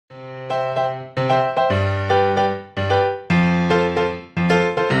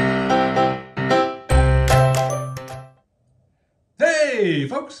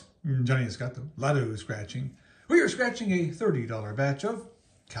folks. Johnny Escato, Lotto Scratching. We are scratching a $30 batch of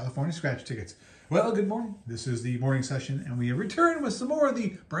California scratch tickets. Well, good morning. This is the morning session, and we have returned with some more of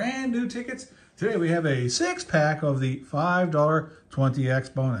the brand new tickets. Today we have a 6-pack of the $5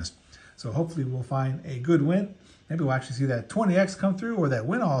 20X bonus. So hopefully we'll find a good win. Maybe we'll actually see that 20X come through or that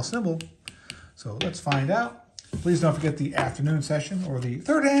win all symbol. So let's find out. Please don't forget the afternoon session or the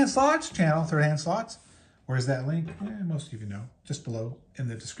Third Hand Slots channel, Third Hand Slots. Where's that link? Most of you know, just below in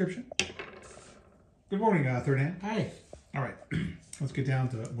the description. Good morning, Third Hand. Hi. All right, let's get down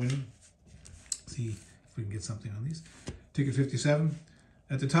to winning. See if we can get something on these. Ticket 57.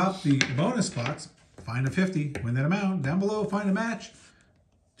 At the top, the bonus spots. Find a 50, win that amount. Down below, find a match.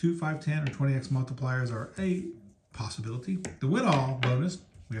 2, 5, 10, or 20X multipliers are a possibility. The win all bonus,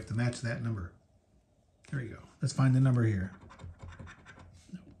 we have to match that number. There you go. Let's find the number here.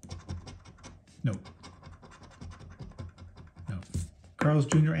 No. No. Carl's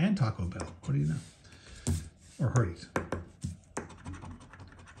Jr. and Taco Bell. What do you know? Or Hardee's. All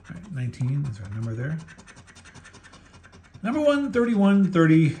right, 19 is our number there. Number 1, 31,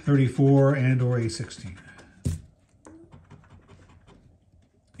 30, 34, and or a 16.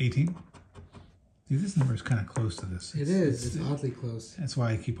 18. See, this number is kind of close to this. It's oddly close. That's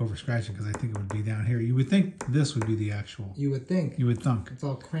why I keep over scratching, because I think it would be down here. You would think this would be the actual. You would think. You would thunk. It's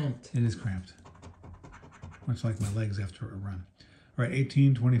all cramped. It is cramped. Much like my legs after a run. All right,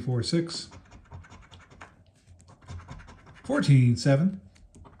 18, 24, 6. 14, 7.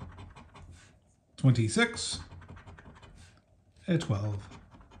 26. And 12.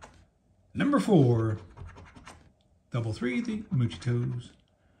 Number 4. Double 3, the Moochy Toes.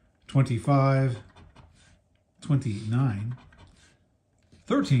 25. 29.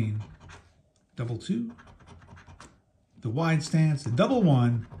 13. Double 2. The wide stance, the double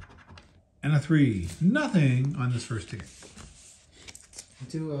 1. And a 3. Nothing on this first ticket.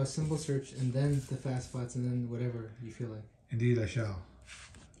 Do a symbol search and then the fast spots and then whatever you feel like. Indeed, I shall.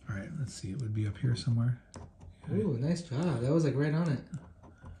 All right, let's see. It would be up here somewhere. Ooh, nice job. That was like right on it.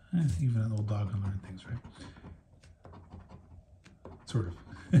 Even an old dog can learn things, right? Sort of.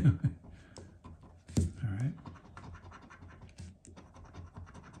 All right.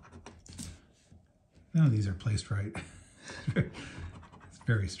 None of these are placed right. It's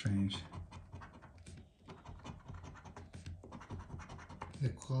very strange. The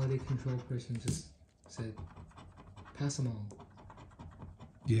quality control person just said, pass them all.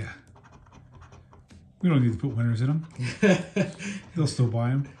 Yeah. We don't need to put winners in them. They'll still buy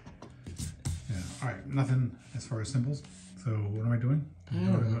them. Yeah. All right. Nothing as far as symbols. So what am I doing? I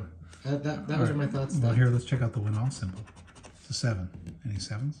don't know. That was my thoughts. Well, here, let's check out the win all symbol. It's a 7. Any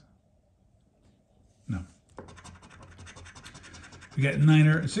 7s? No. We got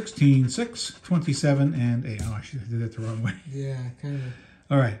 9er, 16, 6, 27, and 8. Oh, I did that the wrong way. Yeah, kind of.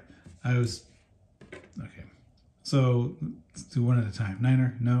 All right. Okay. So let's do one at a time.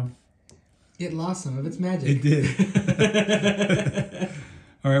 9er, no. It lost some of its magic. It did.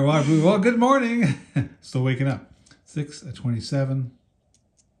 All right. Well, good morning. Still waking up. 6, a 27,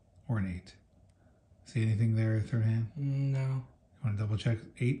 or an 8. See anything there, Third Hand? No. You want to double check?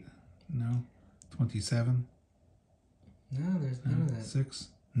 8? No. 27? No, there's none of that. 6?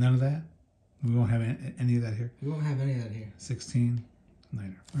 None of that? We won't have any of that here? We won't have any of that here. 16?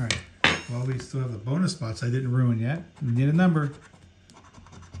 9er. All right. Well, we still have the bonus spots I didn't ruin yet. We need a number.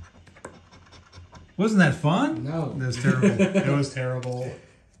 Wasn't that fun? No. That was terrible. It was terrible.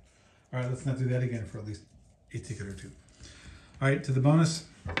 All right, let's not do that again for at least a ticket or 2. All right, to the bonus.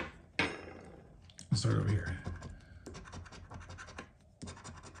 We'll start over here.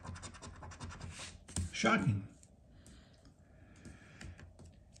 Shocking.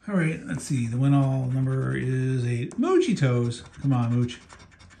 All right, let's see. The win all number is 8. Moochy Toes. Come on, Mooch.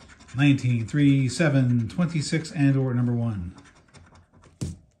 19, 3, 7, 26, and or number 1.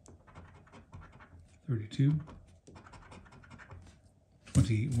 32.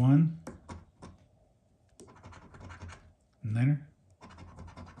 21. 9er.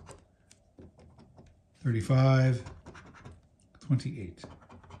 35. 28.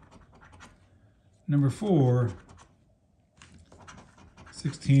 Number 4.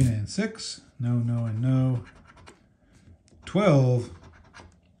 16 and 6. No, no, and no. 12.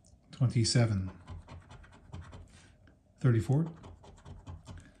 27. 34.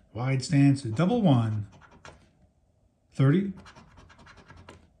 Wide stance, double 1. 30.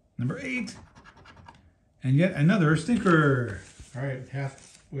 Number 8. And yet another stinker. All right,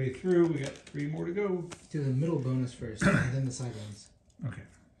 halfway through. We got 3 more to go. Do the middle bonus first, and then the side ones. Okay.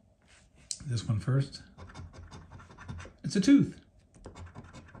 This one first. It's a tooth.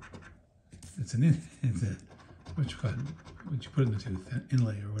 It's a what you call it? what you put in the tooth,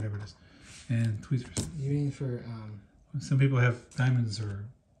 inlay or whatever it is, and tweezers. You mean for Some people have diamonds or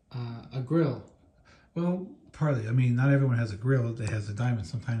a grill? well, partly. I mean, not everyone has a grill that has a diamond.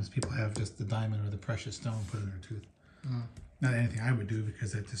 Sometimes people have just the diamond or the precious stone put in their tooth. Not anything I would do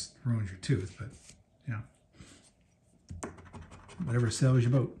because that just ruins your tooth, but you know, whatever sells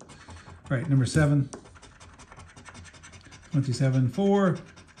your boat. All right, number 7, 27, 4,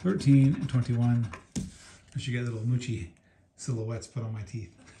 13, and 21. I should get little Moochie silhouettes put on my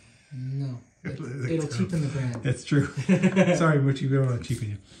teeth. No. It'll cheapen the brand. That's true. Sorry, Moochie, we don't want to cheapen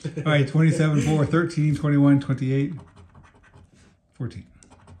you. All right, 27, 4, 13, 21, 28, 14,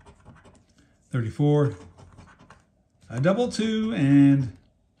 34, a double 2, and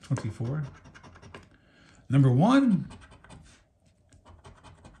 24. Number 1,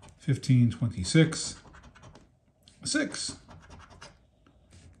 15, 26, 6,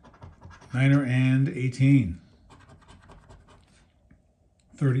 9er, and 18,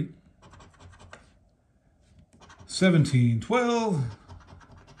 30, 17, 12,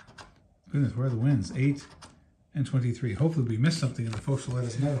 goodness, where are the wins? 8 and 23. Hopefully we missed something and the folks will let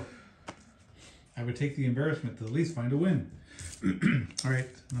us know. I would take the embarrassment to at least find a win. All right,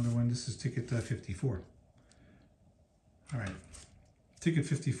 another one. This is ticket 54. All right, ticket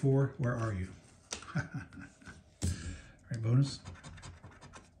 54, where are you? All right, bonus.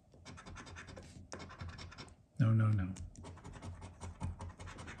 No, no, no.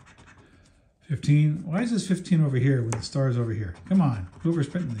 15. Why is this 15 over here when the star's over here? Come on, whoever's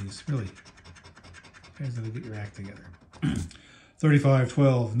printing these, really. You guys gotta get your act together. 35,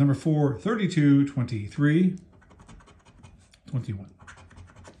 12, number 4, 32, 23, 21.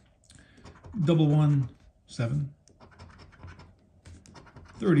 Double 1, 7,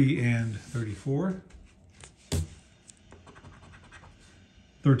 30 and 34,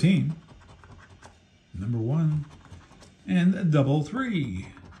 13, number 1, and double 3,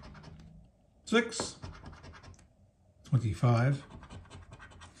 6, 25,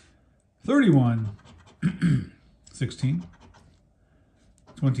 31, 16,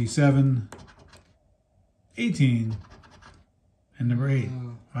 27, 18, and number 8.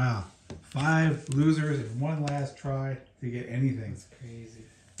 Wow. 5 losers in one last try to get anything. That's crazy.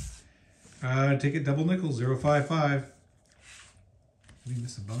 Ticket double nickel, 055. Did we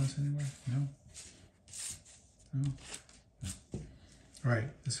miss a bonus anywhere? No? No? No. All right,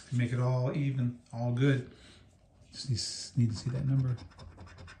 this can make it all even, all good. Just need to see that number.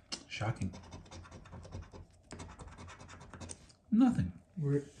 Shocking. Nothing.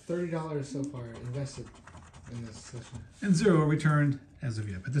 We're $30 so far invested in this session. And 0 returned as of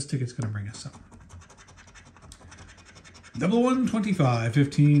yet, but this ticket's going to bring us something. Double 1, 25,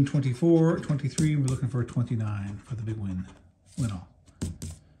 15, 24, 23. We're looking for a 29 for the big win. Win all.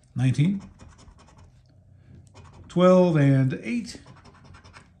 19, 12, and 8.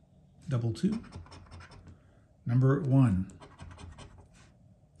 Double 2. Number 1.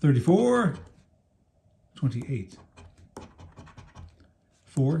 34, 28.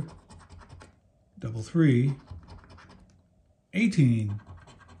 4, double 3, 18,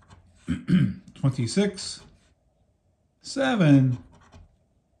 26, 7,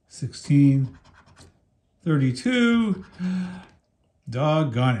 16, 32.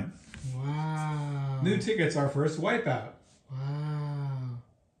 Doggone it. Wow. New tickets, our first wipeout. Wow.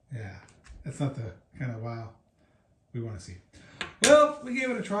 Yeah, that's not the kind of wow we want to see. Well, we gave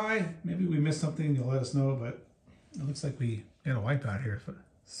it a try. Maybe we missed something. You'll let us know, but it looks like we got a wipeout here for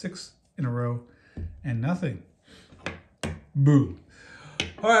 6 in a row and nothing. Boo.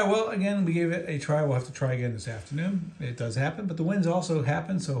 All right, well, again, we gave it a try. We'll have to try again this afternoon. It does happen, but the wins also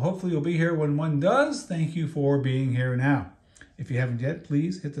happen, so hopefully you'll be here when one does. Thank you for being here now. If you haven't yet,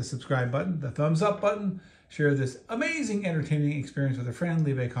 please hit the subscribe button, the thumbs up button, share this amazing, entertaining experience with a friend,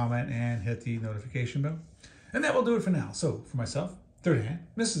 leave a comment, and hit the notification bell. And that will do it for now. So, for myself, Third Hand,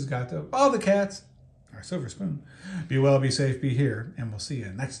 Mrs. Gato, all the cats, our silver spoon, be well, be safe, be here, and we'll see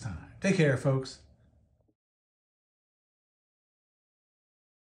you next time. Take care, folks.